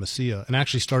the town of Mesilla, and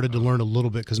actually started to learn a little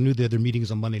bit because I knew they had their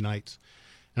meetings on Monday nights,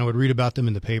 and I would read about them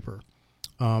in the paper.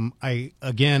 I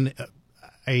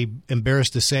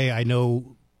embarrassed to say I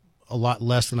know a lot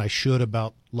less than I should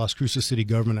about Las Cruces city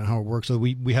government and how it works. So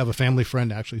we have a family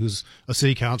friend actually who's a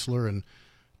city councilor, and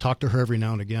talk to her every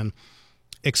now and again.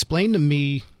 Explain to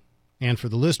me, and for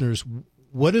the listeners,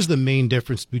 what is the main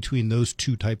difference between those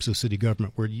 2 types of city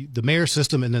government, where the mayor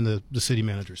system and then the city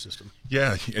manager system?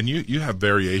 Yeah, and you have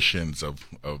variations of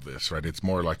this, right? It's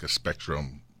more like a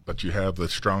spectrum, but you have the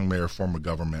strong mayor form of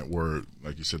government where,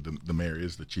 like you said, the mayor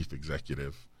is the chief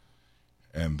executive,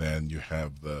 and then you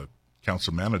have the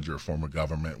council manager form of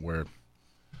government where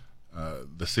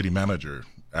the city manager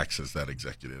acts as that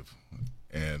executive.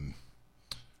 And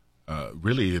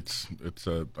really, that's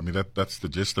the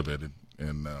gist of it.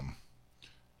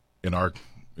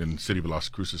 In city of Las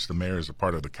Cruces, the mayor is a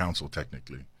part of the council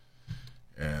technically,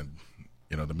 and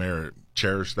the mayor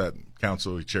chairs that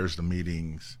council. He chairs the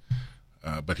meetings,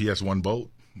 but he has 1 vote,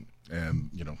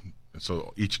 and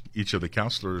so each of the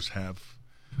councilors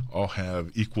all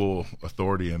have equal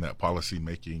authority in that policy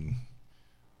making.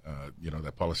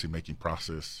 That policy making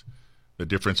process. The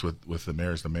difference with the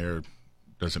mayor is the mayor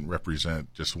doesn't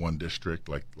represent just one district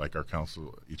like our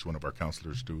council. Each one of our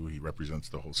councilors do. He represents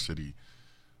the whole city,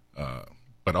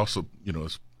 but also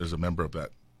as a member of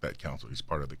that council, he's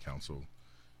part of the council.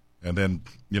 And then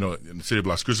in the city of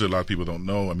Las Cruces, a lot of people don't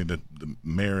know. I mean, the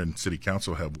mayor and city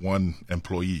council have 1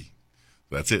 employee.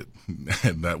 That's it,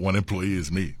 and that 1 employee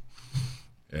is me.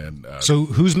 And so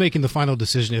who's making the final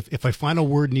decision? If a final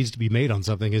word needs to be made on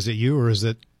something, is it you or is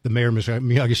it the mayor, Mr.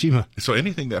 Miyagishima? So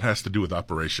anything that has to do with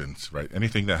operations, right?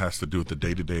 Anything that has to do with the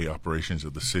day-to-day operations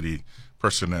of the city,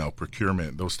 personnel,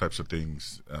 procurement, those types of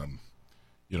things,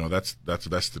 that's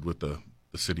vested with the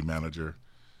city manager.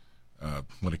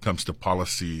 When it comes to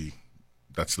policy,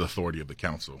 that's the authority of the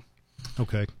council.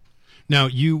 Okay. Now,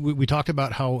 we talked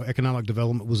about how economic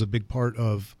development was a big part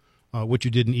of what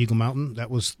you did in Eagle Mountain. That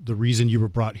was the reason you were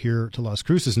brought here to Las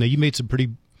Cruces. Now, you made some pretty,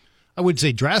 I wouldn't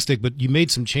say drastic, but you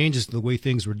made some changes to the way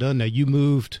things were done. Now, you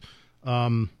moved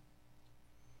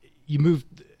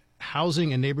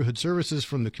housing and neighborhood services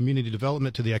from the community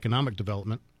development to the economic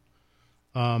development.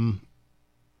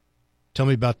 Tell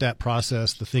me about that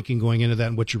process, the thinking going into that,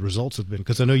 and what your results have been,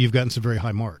 because I know you've gotten some very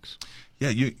high marks.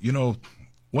 Yeah,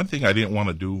 one thing I didn't want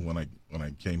to do when I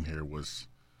came here was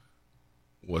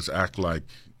act like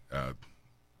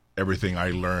everything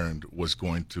I learned was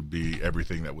going to be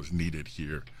everything that was needed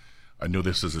here. I knew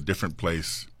this is a different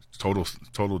place,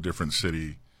 total different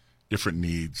city, different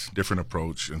needs, different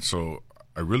approach, and so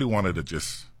I really wanted to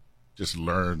just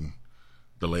learn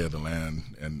the lay of the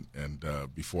land and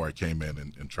before I came in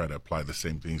and try to apply the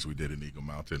same things we did in Eagle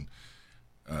Mountain.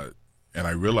 And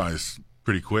I realized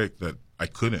pretty quick that I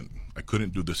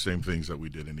couldn't do the same things that we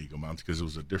did in Eagle Mountain because it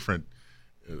was a different,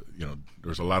 there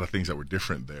was a lot of things that were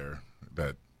different there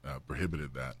that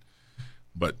prohibited that.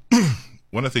 But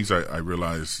one of the things I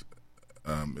realized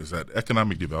is that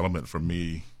economic development for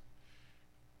me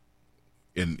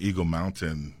in Eagle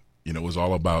Mountain, was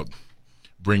all about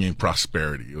bringing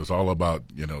prosperity. It was all about,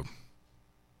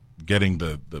 getting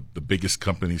the biggest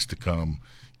companies to come,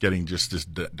 getting just this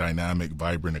dynamic,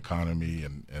 vibrant economy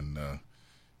and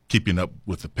keeping up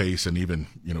with the pace and even,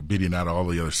 beating out all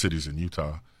the other cities in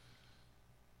Utah.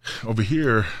 Over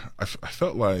here, I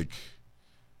felt like,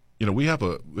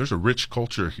 there's a rich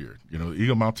culture here.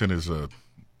 Eagle Mountain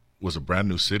was a brand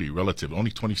new city, relative,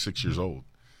 only 26 years old.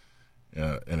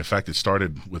 And in fact, it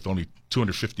started with only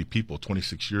 250 people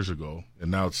 26 years ago, and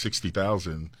now it's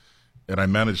 60,000. And I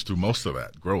managed through most of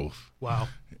that growth. Wow.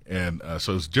 And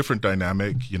so it's different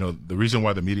dynamic. The reason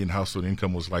why the median household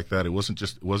income was like that, it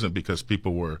wasn't because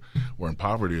people were in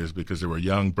poverty. It's because they were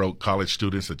young, broke college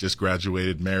students that just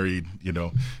graduated, married,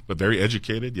 but very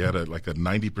educated. You had like a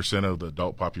 90% of the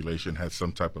adult population had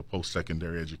some type of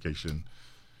post-secondary education.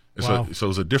 Wow. So it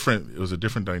was a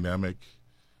different dynamic.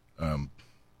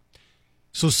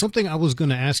 So something I was going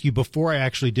to ask you before I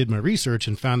actually did my research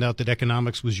and found out that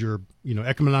economics was your,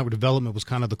 economic development was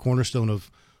kind of the cornerstone of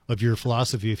your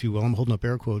philosophy, if you will. I'm holding up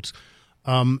air quotes.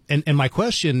 And my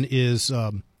question is,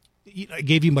 I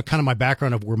gave you kind of my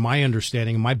background of where my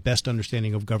understanding, my best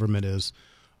understanding of government is.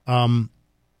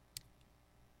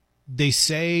 They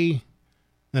say,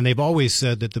 and they've always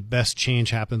said that the best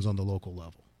change happens on the local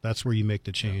level. That's where you make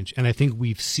the change. And I think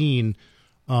we've seen,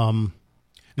 now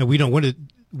we don't want to.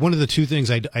 One of the two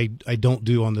things I don't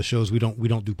do on the shows, we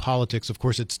don't do politics. Of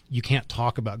course, you can't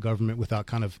talk about government without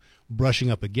kind of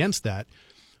brushing up against that.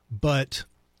 But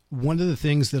one of the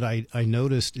things that I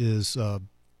noticed is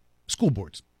school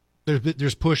boards.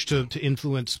 There's push to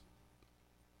influence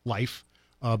life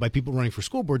by people running for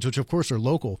school boards, which of course are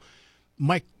local.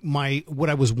 What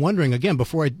I was wondering again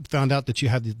before I found out that you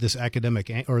had this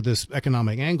this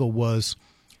economic angle was,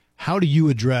 how do you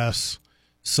address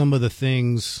some of the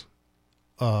things?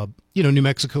 New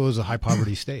Mexico is a high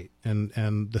poverty state,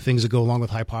 and the things that go along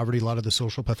with high poverty, a lot of the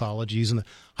social pathologies and the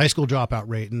high school dropout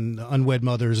rate and the unwed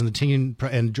mothers and the teen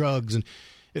and drugs and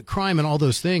crime and all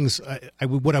those things.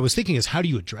 What I was thinking is, how do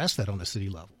you address that on a city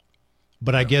level?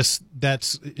 But I guess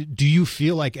do you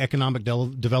feel like economic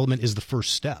development is the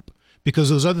first step?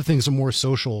 Because those other things are more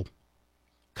social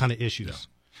kind of issues.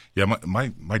 Yeah,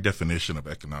 my definition of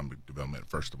economic development,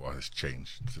 first of all, has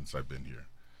changed since I've been here.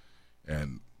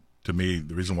 And to me,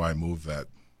 the reason why I moved that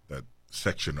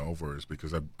section over is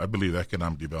because I believe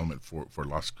economic development for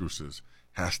Las Cruces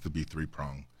has to be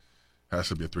three-pronged. Has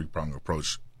to be a three-pronged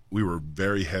approach. We were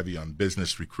very heavy on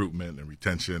business recruitment and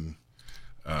retention,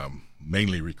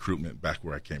 mainly recruitment back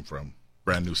where I came from.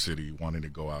 Brand new city, wanting to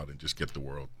go out and just get the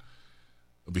world.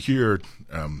 Over here,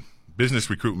 business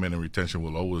recruitment and retention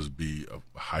will always be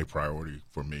a high priority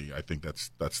for me. I think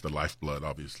that's the lifeblood,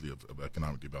 obviously, of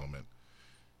economic development.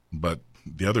 But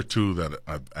the other two that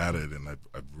I've added and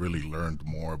I've really learned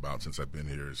more about since I've been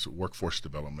here is workforce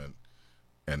development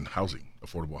and housing,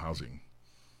 affordable housing.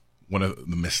 One of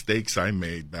the mistakes I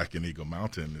made back in Eagle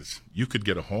Mountain is you could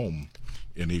get a home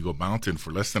in Eagle Mountain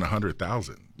for less than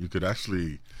 $100,000. You could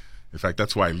actually, in fact,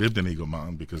 that's why I lived in Eagle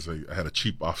Mountain, because I had a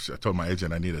cheap I told my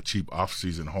agent I need a cheap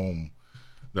off-season home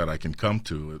that I can come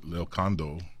to, a little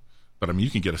condo. But I mean,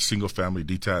 you can get a single-family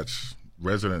detached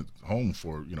resident home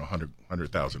for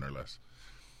 $100,000 or less.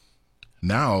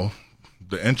 Now,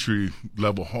 the entry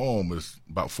level home is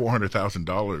about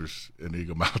 $400,000 in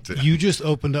Eagle Mountain. You just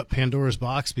opened up Pandora's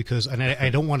box because, and I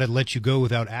don't want to let you go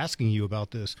without asking you about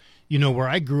this. Where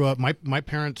I grew up, my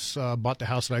parents bought the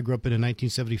house that I grew up in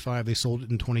 1975. They sold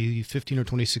it in 2015 or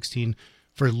 2016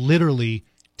 for literally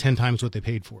 10 times what they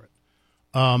paid for it.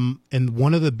 And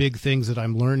one of the big things that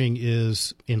I'm learning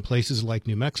is in places like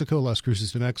New Mexico, Las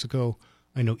Cruces, New Mexico,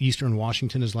 I know Eastern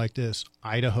Washington is like this,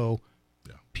 Idaho.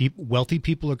 Yeah. Wealthy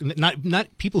people are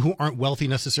not people who aren't wealthy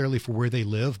necessarily for where they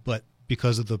live, but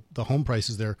because of the home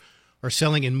prices there are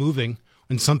selling and moving,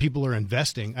 and some people are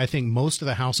investing. I think most of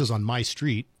the houses on my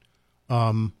street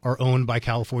are owned by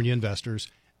California investors.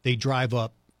 They drive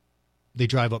up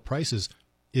prices.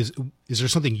 Is there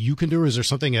something you can do, or is there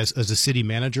something as a city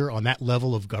manager on that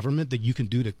level of government that you can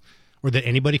do or that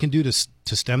anybody can do to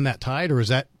stem that tide, or is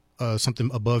that something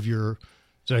above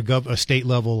a state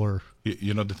level? Or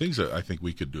the things that I think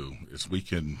we could do is we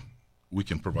can we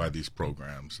can provide these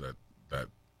programs that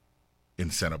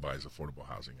incentivize affordable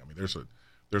housing. I mean,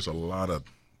 there's a lot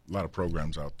of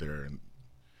programs out there, and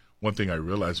one thing I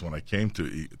realized when I came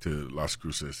to Las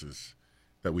Cruces is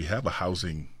that we have a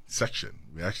housing section.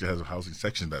 We actually have a housing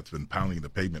section that's been pounding the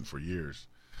pavement for years.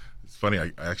 It's funny,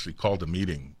 I actually called a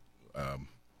meeting,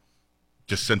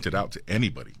 just sent it out to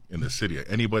anybody in the city,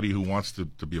 anybody who wants to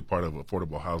be a part of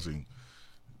affordable housing.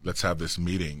 Let's have this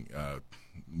meeting of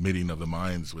the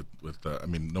minds with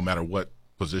no matter what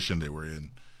position they were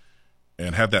in,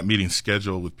 and have that meeting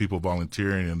scheduled with people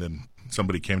volunteering. And then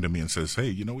somebody came to me and says,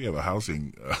 "Hey, we have a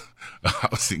housing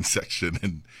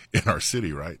section in our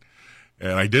city, right?"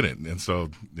 And I didn't. And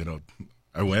so,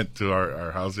 I went to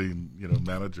our housing,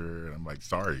 manager, and I'm like,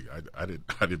 "Sorry, I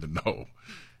didn't know."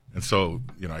 And so,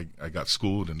 I got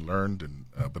schooled and learned, and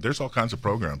but there's all kinds of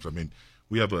programs. I mean,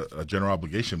 we have a general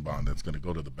obligation bond that's going to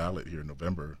go to the ballot here in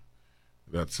November.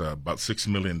 That's about $6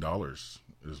 million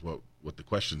is what the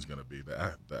question's going to be.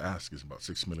 The ask is about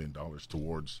 $6 million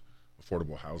towards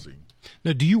affordable housing.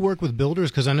 Now, do you work with builders?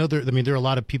 Because I know there are a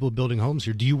lot of people building homes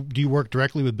here. Do you work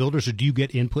directly with builders, or do you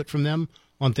get input from them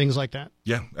on things like that?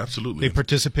 Yeah, absolutely. They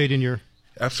participate in your...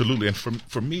 Absolutely. And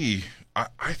for me,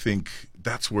 I think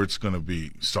that's where it's going to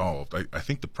be solved. I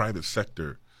think the private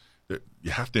sector,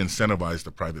 you have to incentivize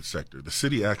the private sector. The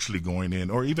city actually going in,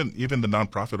 or even the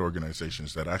nonprofit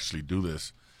organizations that actually do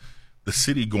this, the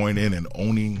city going in and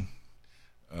owning,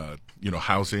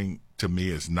 housing, to me,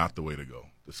 is not the way to go.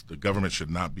 The government should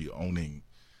not be owning.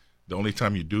 The only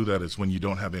time you do that is when you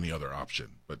don't have any other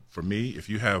option. But for me, if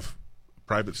you have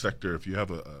private sector, if you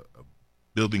have a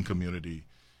building community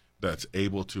that's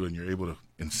able to, and you're able to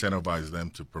incentivize them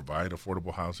to provide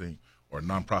affordable housing, or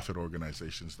nonprofit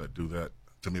organizations that do that,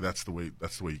 to me, that's the way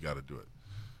you got to do it.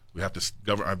 We have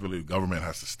to I believe government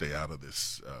has to stay out of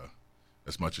this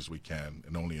as much as we can,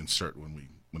 and only insert when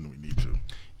we need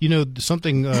to.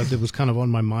 Something that was kind of on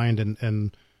my mind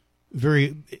and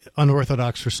very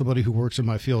unorthodox for somebody who works in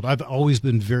my field. I've always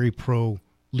been very pro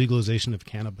legalization of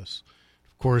cannabis.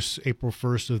 Of course, April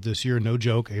 1st of this year, no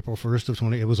joke, April 1st of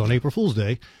 20, it was on April Fool's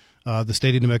Day. The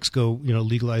state of New Mexico,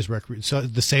 legalized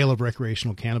the sale of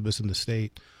recreational cannabis in the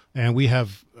state. And we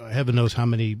have, heaven knows how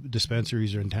many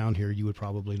dispensaries are in town here. You would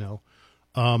probably know.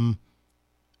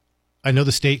 I know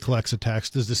the state collects a tax.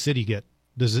 Does the city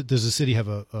does the city have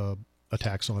a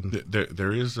tax on?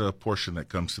 There is a portion that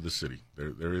comes to the city.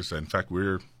 There is. In fact,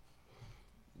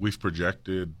 we've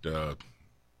projected.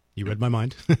 You read my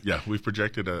mind. Yeah, we've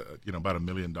projected about $1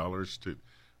 million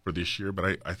for this year,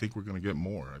 but I think we're going to get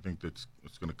more. I think it's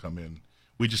going to come in.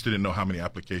 We just didn't know how many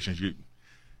applications.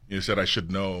 You said I should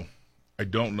know. I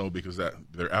don't know, because there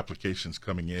are applications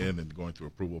coming in and going through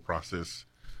approval process.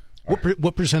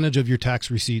 What percentage of your tax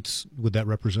receipts would that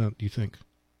represent, do you think?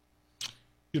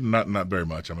 Not very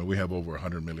much. I mean, we have over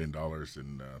 $100 million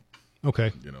in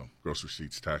okay, gross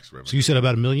receipts tax revenue. So you said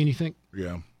about $1 million, you think?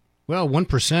 Yeah. Well,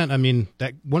 1%. I mean,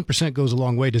 that 1% goes a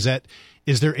long way.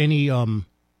 Is there any?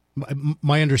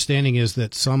 My understanding is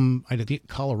that I think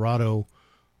Colorado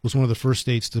was one of the first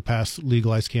states to pass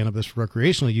legalized cannabis for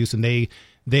recreational use, and they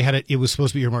had it. It was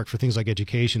supposed to be earmarked for things like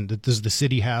education. Does the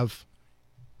city have?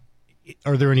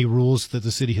 Are there any rules that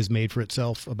the city has made for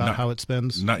itself about how it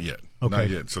spends? Not yet. Okay. Not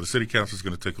yet. So the city council is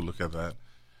going to take a look at that.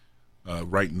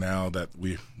 Right now, that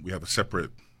we have a separate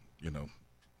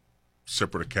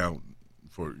account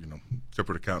for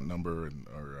separate account number, and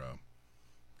or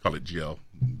call it GL,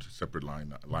 separate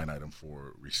line item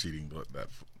for receiving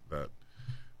that,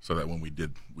 so that when we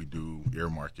do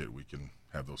earmark it, we can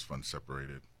have those funds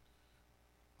separated.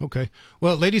 Okay.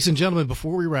 Well, ladies and gentlemen,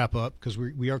 before we wrap up, because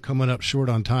we are coming up short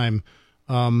on time,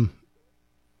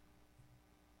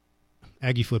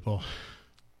 Aggie football.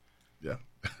 Yeah.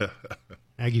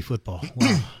 Aggie football.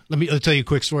 Wow. I'll tell you a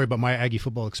quick story about my Aggie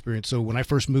football experience. So when I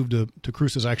first moved to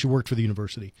Cruces, I actually worked for the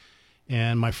university.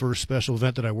 And my first special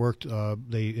event that I worked, in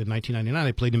 1999,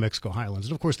 I played New Mexico Highlands.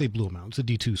 And, of course, they blew them out. It's a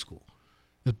D2 school.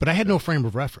 But I had no frame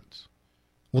of reference.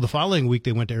 Well, the following week,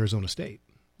 they went to Arizona State.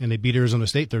 And they beat Arizona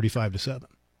State 35-7.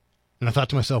 And I thought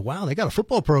to myself, wow, they got a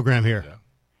football program here. Yeah.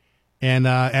 And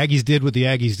Aggies did what the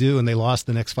Aggies do, and they lost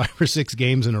the next 5 or 6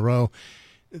 games in a row.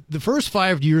 The first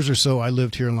 5 years or so I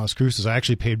lived here in Las Cruces, I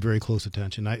actually paid very close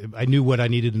attention. I knew what I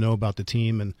needed to know about the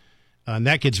team, and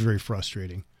that gets very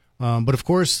frustrating. But, of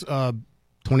course,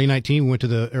 2019 we went to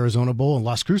the Arizona Bowl, and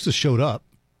Las Cruces showed up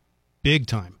big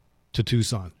time to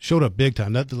Tucson. Showed up big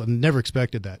time. I never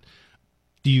expected that.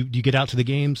 Do you get out to the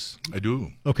games? I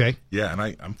do. Okay. Yeah, and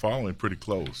I'm following pretty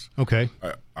close. Okay.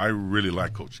 I really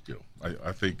like Coach Gill.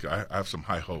 I think I have some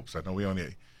high hopes. I know we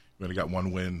only got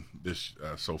one win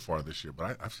so far this year,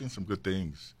 but I've seen some good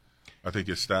things. I think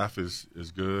his staff is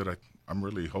good. I'm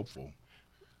really hopeful.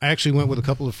 I actually went with a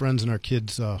couple of friends and our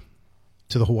kids to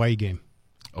the Hawaii game.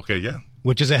 Okay, yeah.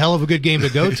 Which is a hell of a good game to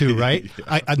go to, right?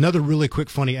 Yeah. Another really quick,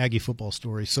 funny Aggie football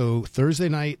story. So Thursday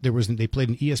night, they played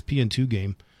an ESPN2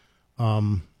 game.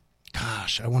 I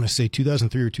want to say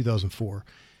 2003 or 2004.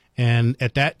 And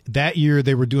at that year,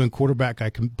 they were doing quarterback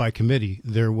by committee.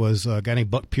 There was a guy named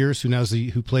Buck Pierce,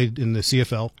 who played in the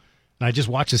CFL. And I just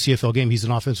watched the CFL game. He's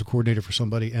an offensive coordinator for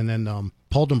somebody. And then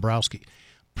Paul Dombrowski.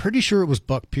 Pretty sure it was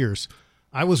Buck Pierce.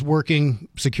 I was working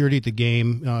security at the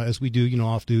game, as we do,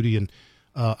 off duty. And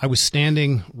I was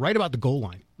standing right about the goal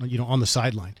line, on the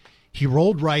sideline. He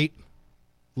rolled right,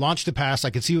 launched a pass. I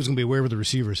could see it was going to be way over the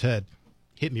receiver's head.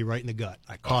 Hit me right in the gut.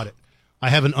 I caught it. I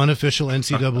have an unofficial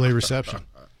NCAA reception.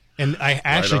 And I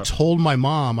actually told my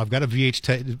mom, I've got a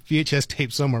VHS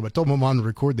tape somewhere, but I told my mom to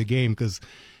record the game because,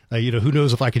 who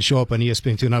knows if I could show up on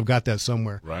ESPN2, and I've got that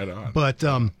somewhere. Right on. But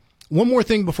one more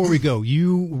thing before we go.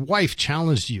 Your wife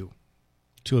challenged you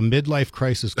to a midlife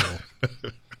crisis goal.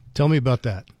 Tell me about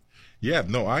that. Yeah,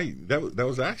 no, that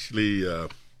was actually,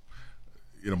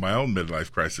 my own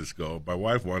midlife crisis goal. My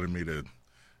wife wanted me to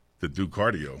do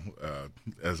cardio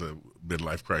as a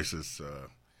midlife crisis.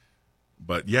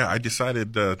 But yeah, I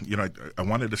decided, I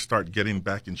wanted to start getting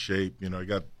back in shape.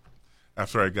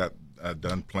 After I got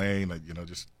done playing, I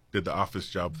just did the office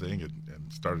job thing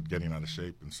and started getting out of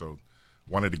shape. And so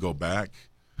wanted to go back.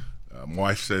 My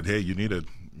wife said, hey, you need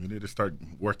to start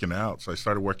working out. So I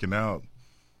started working out.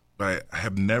 But I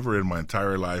have never in my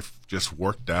entire life just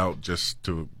worked out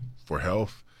for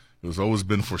health. It was always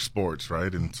been for sports,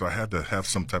 right? And so I had to have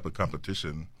some type of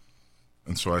competition.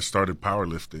 And so I started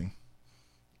powerlifting.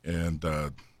 And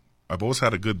I've always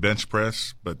had a good bench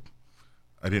press, but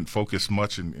I didn't focus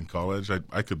much in college.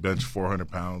 I could bench 400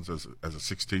 pounds as a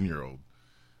 16-year-old,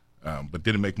 but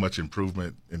didn't make much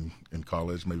improvement in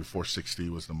college. Maybe 460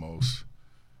 was the most.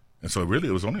 And so really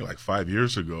it was only like 5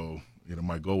 years ago,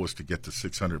 my goal was to get to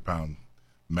 600-pound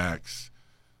max.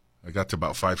 I got to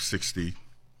about 560,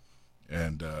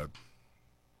 and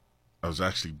I was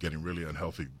actually getting really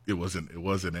unhealthy. It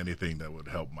wasn't anything that would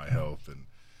help my health. And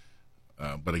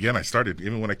but again,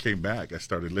 even when I came back, I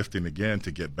started lifting again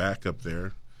to get back up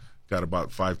there. Got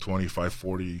about 520,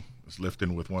 540. Was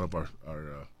lifting with one of our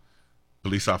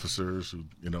police officers who,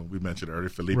 we mentioned earlier,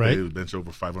 Felipe, right, who bench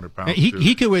over 500 pounds.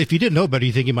 He could, if you didn't know, but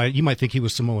you might think he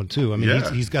was Samoan too. I mean,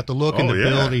 yeah. he's got the look and the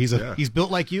build. He's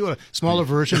built like you, a smaller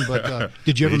version. But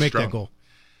did you ever make that goal?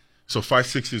 So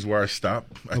 560 is where I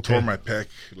stopped. I tore my pec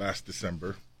last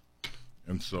December,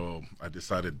 and so I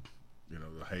decided,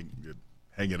 to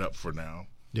hang it up for now.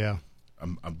 Yeah,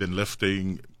 I've been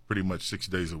lifting pretty much 6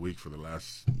 days a week for the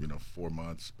last 4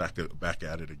 months. Back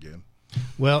at it again.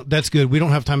 Well, that's good. We don't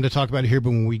have time to talk about it here,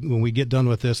 but when we get done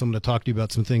with this, I'm going to talk to you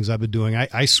about some things I've been doing.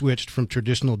 I switched from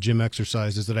traditional gym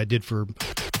exercises that I did for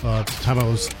the time I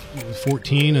was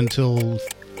 14 until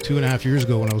 2.5 years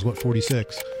ago when I was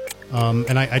 46.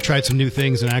 And I tried some new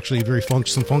things and actually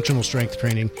some functional strength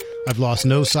training. I've lost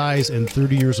no size, and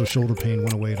 30 years of shoulder pain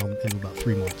went away in about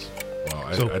 3 months.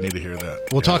 Wow, I need to hear that.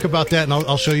 We'll talk about that, and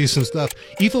I'll show you some stuff.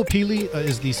 Ifo Pili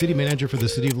is the city manager for the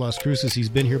city of Las Cruces. He's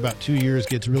been here about 2 years,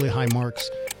 gets really high marks,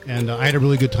 and I had a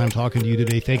really good time talking to you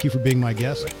today. Thank you for being my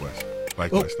guest.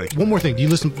 Likewise. Thank you. One more thing.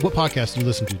 What podcast do you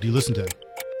listen to? Do you listen to?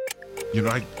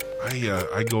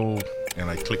 I go and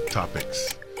I click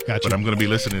topics. Gotcha. But I'm going to be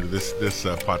listening to this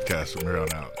podcast from here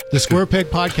on out. The Square Peg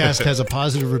Podcast has a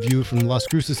positive review from Las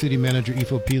Cruces City Manager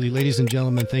Ifo Pili. Ladies and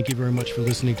gentlemen, thank you very much for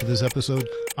listening to this episode.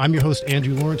 I'm your host,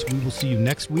 Andrew Lawrence. We will see you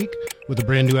next week with a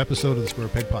brand new episode of the Square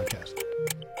Peg Podcast.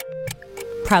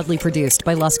 Proudly produced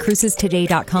by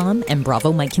LasCrucesToday.com and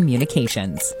Bravo Mike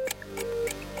Communications.